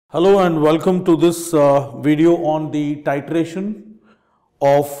Hello and welcome to this video on the titration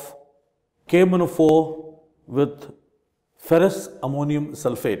of KMnO4 with ferrous ammonium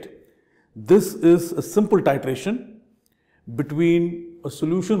sulfate. This is a simple titration between a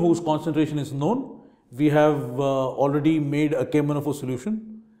solution whose concentration is known. We have already made a KMnO4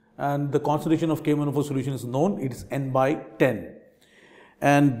 solution and the concentration of KMnO4 solution is known. It is N by 10.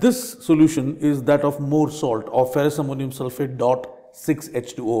 And this solution is that of Mohr salt of ferrous ammonium sulfate dot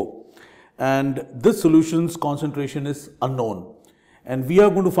 6H2O, and this solution's concentration is unknown, and we are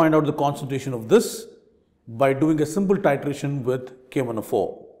going to find out the concentration of this by doing a simple titration with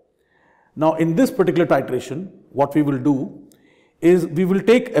KMnO4. Now in this particular titration, what we will do is we will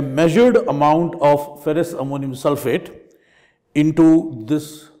take a measured amount of ferrous ammonium sulfate into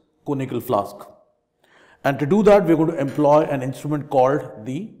this conical flask, and to do that we are going to employ an instrument called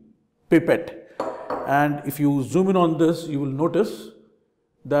the pipette. And if you zoom in on this, you will notice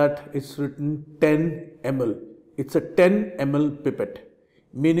that it's written 10 ml. It's a 10 ml pipette,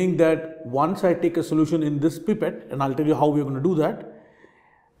 meaning that once I take a solution in this pipette, and I'll tell you how we're going to do that,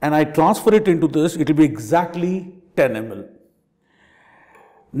 and I transfer it into this, it will be exactly 10 ml.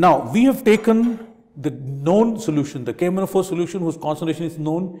 Now, we have taken the known solution, the KMnO4 solution whose concentration is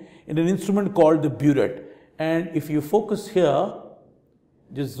known, in an instrument called the burette. And if you focus here,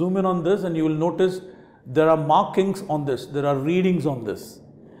 just zoom in on this and you will notice there are markings on this, there are readings on this.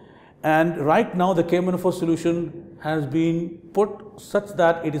 And right now the KMnO4 solution has been put such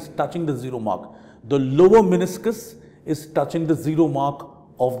that it is touching the zero mark. The lower meniscus is touching the zero mark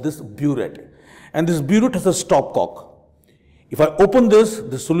of this burette. And this burette has a stopcock. If I open this,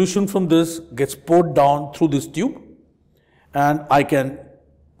 the solution from this gets poured down through this tube, and I can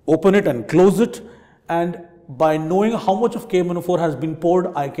open it and close it, and by knowing how much of KMnO4 has been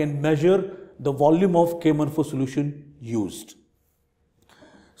poured, I can measure the volume of KMnO4 solution used.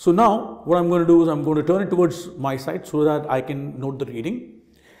 So now what I'm going to do is I'm going to turn it towards my side so that I can note the reading.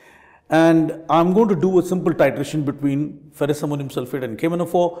 And I'm going to do a simple titration between ferrous ammonium sulfate and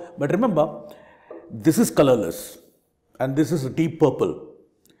KMnO4. But remember, this is colorless and this is deep purple.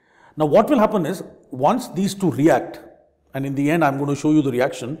 Now what will happen is, once these two react, and in the end I'm going to show you the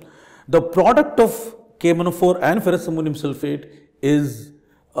reaction, the product of KMnO4 and ferrous ammonium sulfate is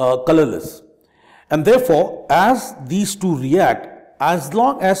colorless. And therefore, as these two react, as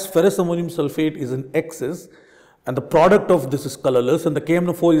long as ferrous ammonium sulfate is in excess and the product of this is colorless and the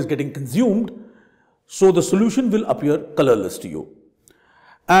KMnO4 is getting consumed, so the solution will appear colorless to you.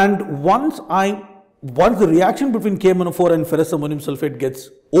 And once the reaction between KMnO4 and ferrous ammonium sulfate gets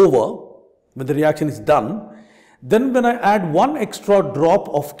over, when the reaction is done, then when I add one extra drop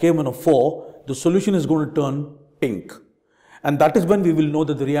of KMnO4, the solution is going to turn pink. And that is when we will know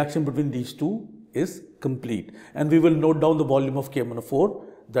that the reaction between these two is complete. And we will note down the volume of KMnO4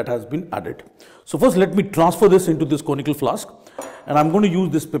 that has been added. So first let me transfer this into this conical flask. And I'm going to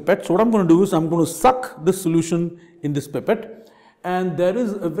use this pipette. So what I'm going to do is I'm going to suck this solution in this pipette. And there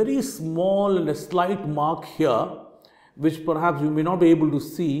is a very small and a slight mark here, which perhaps you may not be able to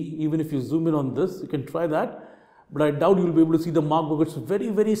see. Even if you zoom in on this, you can try that. But I doubt you will be able to see the mark because it's a very,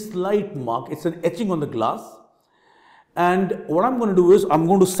 very slight mark. It's an etching on the glass. And what I'm going to do is I'm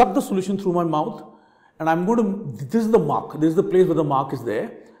going to suck the solution through my mouth, and I'm going to, this is the mark, this is the place where the mark is there.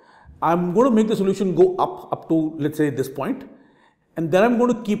 I'm going to make the solution go up to, let's say, this point, and then I'm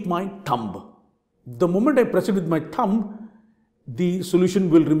going to keep my thumb. The moment I press it with my thumb, the solution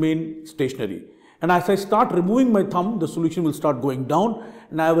will remain stationary. And as I start removing my thumb, the solution will start going down,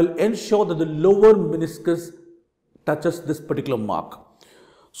 and I will ensure that the lower meniscus touches this particular mark.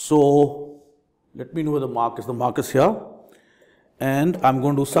 So let me know where the mark is. The mark is here, and I'm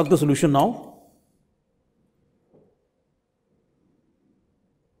going to suck the solution now.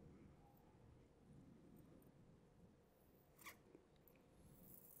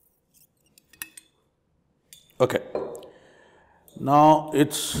 Okay, now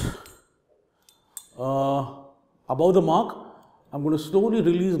it's above the mark. I'm going to slowly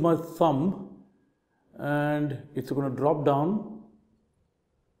release my thumb, and it's going to drop down,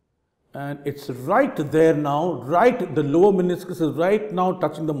 and it's right there now, right, the lower meniscus is right now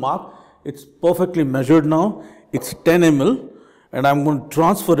touching the mark. It's perfectly measured now. It's 10 ml, and I'm going to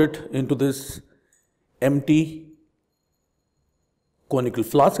transfer it into this empty conical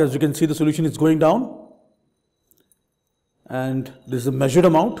flask. As you can see, the solution is going down, and this is a measured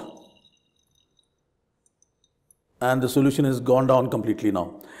amount. and the solution has gone down completely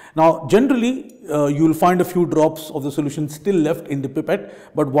now. Now, generally, you will find a few drops of the solution still left in the pipette,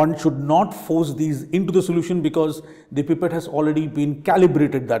 but one should not force these into the solution because the pipette has already been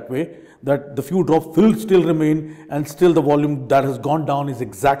calibrated that way, that the few drops will still remain and still the volume that has gone down is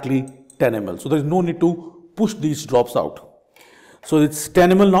exactly 10 ml. So, there is no need to push these drops out. So, it's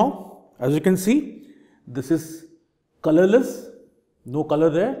 10 ml now. As you can see, this is colorless, no color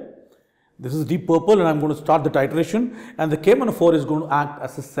there. This is deep purple and I am going to start the titration, and the K-4 is going to act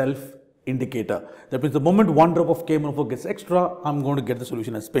as a self indicator. That means the moment one drop of K-4 gets extra, I am going to get the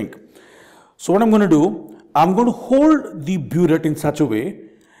solution as pink. So what I am going to do, I am going to hold the burette in such a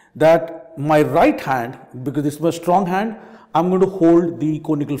way that my right hand, because this is my strong hand, I am going to hold the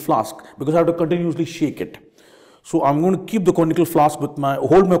conical flask because I have to continuously shake it. So I am going to keep the conical flask with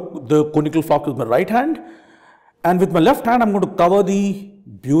the conical flask with my right hand, and with my left hand I am going to cover the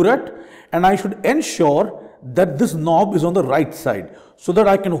burette, and I should ensure that this knob is on the right side so that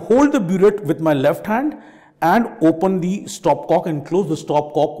I can hold the burette with my left hand and open the stopcock and close the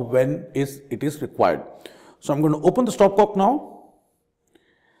stopcock when it is required. So I'm going to open the stopcock now,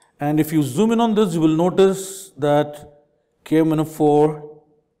 and if you zoom in on this, you will notice that K-4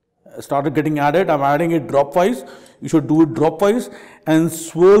 started getting added. I'm adding it dropwise. You should do it dropwise and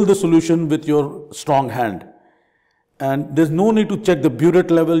swirl the solution with your strong hand. And there's no need to check the burette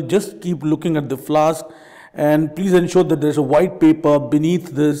level, just keep looking at the flask, and please ensure that there's a white paper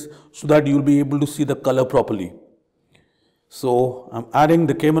beneath this so that you'll be able to see the color properly. So I'm adding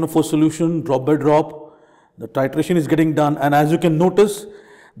the K-4 solution drop by drop. The titration is getting done, and as you can notice,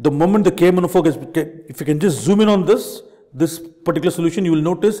 the moment the K-4 gets, if you can just zoom in on this particular solution, you will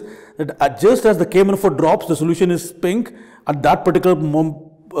notice that just as the K-4 drops, the solution is pink at that particular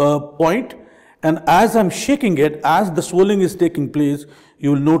point. And as I'm shaking it, as the swirling is taking place,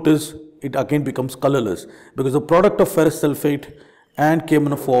 you will notice it again becomes colorless because the product of ferrous sulfate and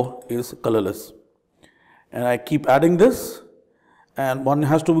K-4 is colorless. And I keep adding this, and one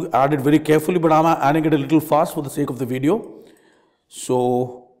has to add it very carefully, but I'm adding it a little fast for the sake of the video.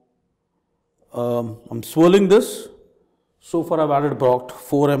 So I'm swirling this. So far I've added about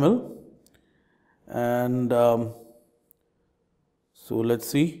 4 ml, and so let's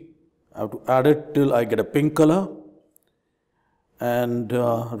see. I have to add it till I get a pink color, and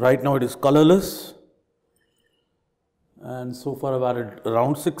right now it is colorless, and so far I've added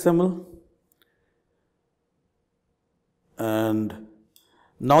around 6 ml, and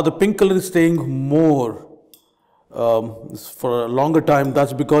now the pink color is staying more for a longer time.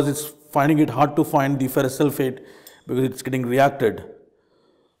 That's because it's finding it hard to find the ferrous sulfate because it's getting reacted.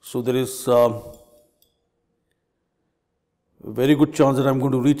 So there is very good chance that I'm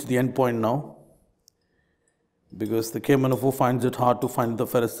going to reach the end point now, because the K-4 finds it hard to find the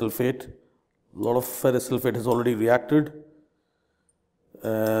ferrous sulfate. A lot of ferrous sulfate has already reacted,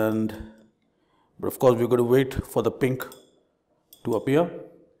 but of course we're going to wait for the pink to appear.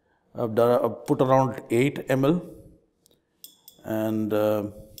 I've put around 8 ml, and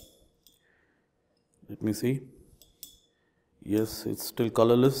let me see. Yes, it's still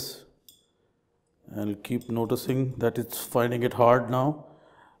colorless. And keep noticing that it's finding it hard now.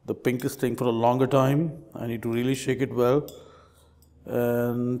 The pink is staying for a longer time. I need to really shake it well.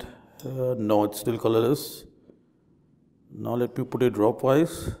 And no, it's still colorless. Now let me put it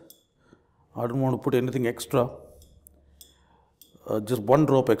dropwise. I don't want to put anything extra. Just one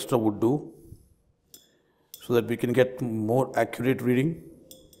drop extra would do, so that we can get more accurate reading.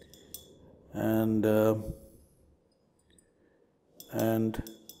 And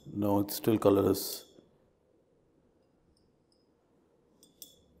no, it's still colorless.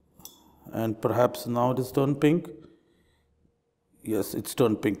 And perhaps now it is turned pink. Yes, it's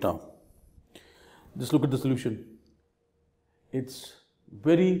turned pink now. Just look at the solution. It's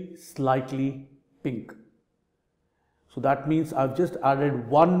very slightly pink. So that means I've just added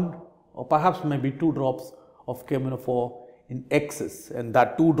 1 or perhaps maybe 2 drops of K-4 in excess, and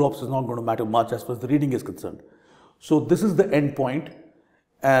that 2 drops is not going to matter much as far as the reading is concerned. So this is the end point.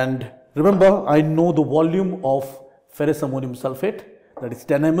 And remember, I know the volume of ferrous ammonium sulfate, that is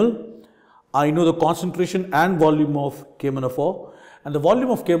 10 ml. I know the concentration and volume of K-4, and the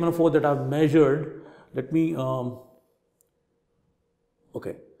volume of K-4 that I've measured, let me,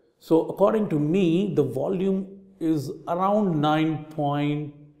 okay. So according to me, the volume is around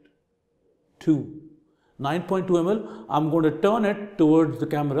 9.2 ml. I'm going to turn it towards the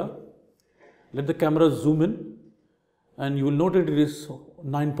camera. Let the camera zoom in, and you will note it is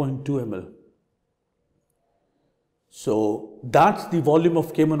 9.2 ml. So that's the volume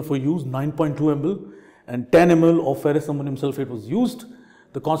of K-4 used, 9.2 ml, and 10 ml of ferrous ammonium sulfate was used.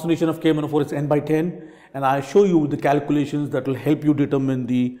 The concentration of K-4 is N by 10, and I show you the calculations that will help you determine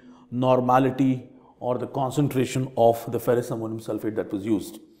the normality or the concentration of the ferrous ammonium sulfate that was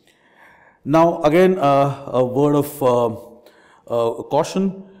used. Now again, a word of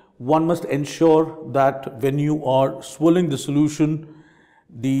caution. One must ensure that when you are swirling the solution,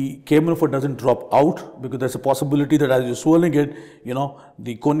 the KMnO4 doesn't drop out, because there's a possibility that as you're swirling it,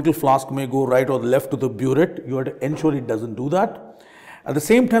 the conical flask may go right or left to the burette. You have to ensure it doesn't do that. At the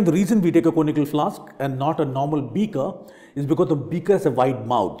same time, the reason we take a conical flask and not a normal beaker is because the beaker has a wide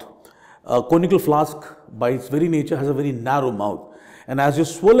mouth. A conical flask, by its very nature, has a very narrow mouth. And as you're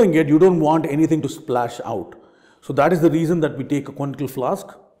swirling it, you don't want anything to splash out. So that is the reason that we take a conical flask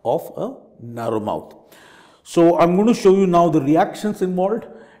of a narrow mouth. So I'm going to show you now the reactions involved,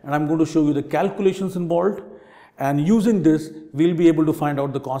 and I'm going to show you the calculations involved, and using this we'll be able to find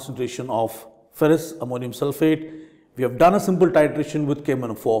out the concentration of ferrous ammonium sulfate. We have done a simple titration with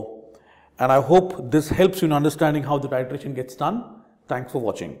KMnO4, and I hope this helps you in understanding how the titration gets done. Thanks for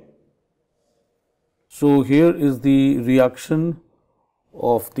watching. So here is the reaction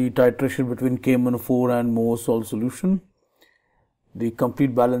of the titration between KMnO4 and more salt solution. The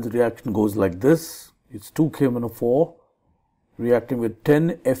complete balance reaction goes like this. It's 2 KMnO4 reacting with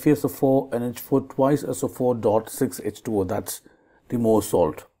 10 FeSO4 NH4 twice SO4 dot 6 H2O. That's the more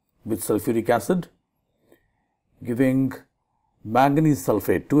salt with sulfuric acid, giving manganese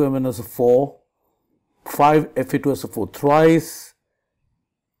sulfate 2 MnSO4, 5 Fe2SO4 thrice,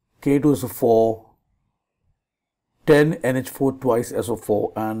 K2SO4, 10 NH4 twice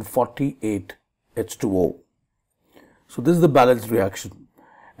SO4 and 48 H2O. So this is the balanced reaction,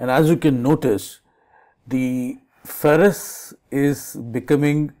 and as you can notice, the ferrous is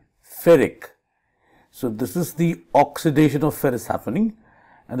becoming ferric. So this is the oxidation of ferrous happening,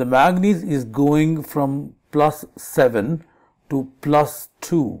 and the manganese is going from +7 to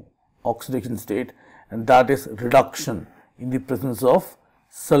 +2 oxidation state, and that is reduction in the presence of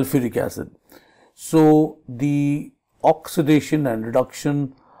sulfuric acid. So the oxidation and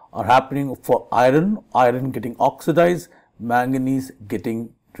reduction are happening for iron getting oxidized, manganese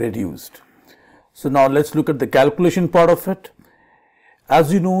getting reduced. So now let's look at the calculation part of it.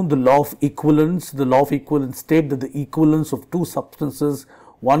 As you know, the law of equivalence state that the equivalence of two substances,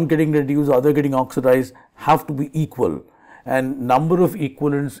 one getting reduced, other getting oxidized, have to be equal, and number of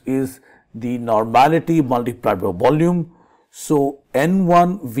equivalents is the normality multiplied by volume. So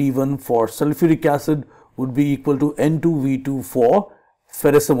N1V1 for sulfuric acid would be equal to N2V2 for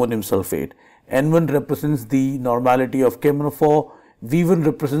ferrous ammonium sulfate. N1 represents the normality of KMnO4, V1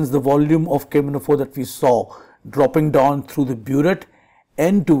 represents the volume of KMnO4 that we saw dropping down through the burette,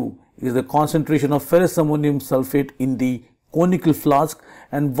 N2 is the concentration of ferrous ammonium sulfate in the conical flask,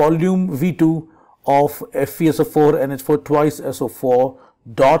 and volume V2 of FeSO4 NH4 twice SO4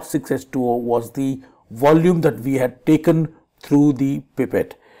 dot 6 H2O was the volume that we had taken through the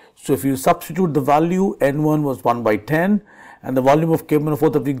pipette. So if you substitute the value, N1 was 1 by 10, and the volume of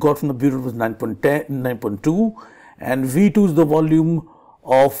KMnO4 that we got from the burette was 9.2, and V2 is the volume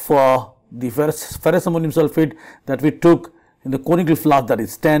of the ferrous ammonium sulfate that we took in the conical flask, that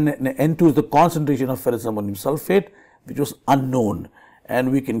is 10, and N2 is the concentration of ferrous ammonium sulfate, which was unknown,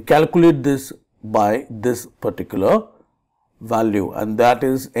 and we can calculate this by this particular value, and that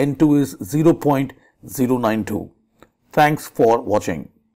is N2 is 0.092. Thanks for watching.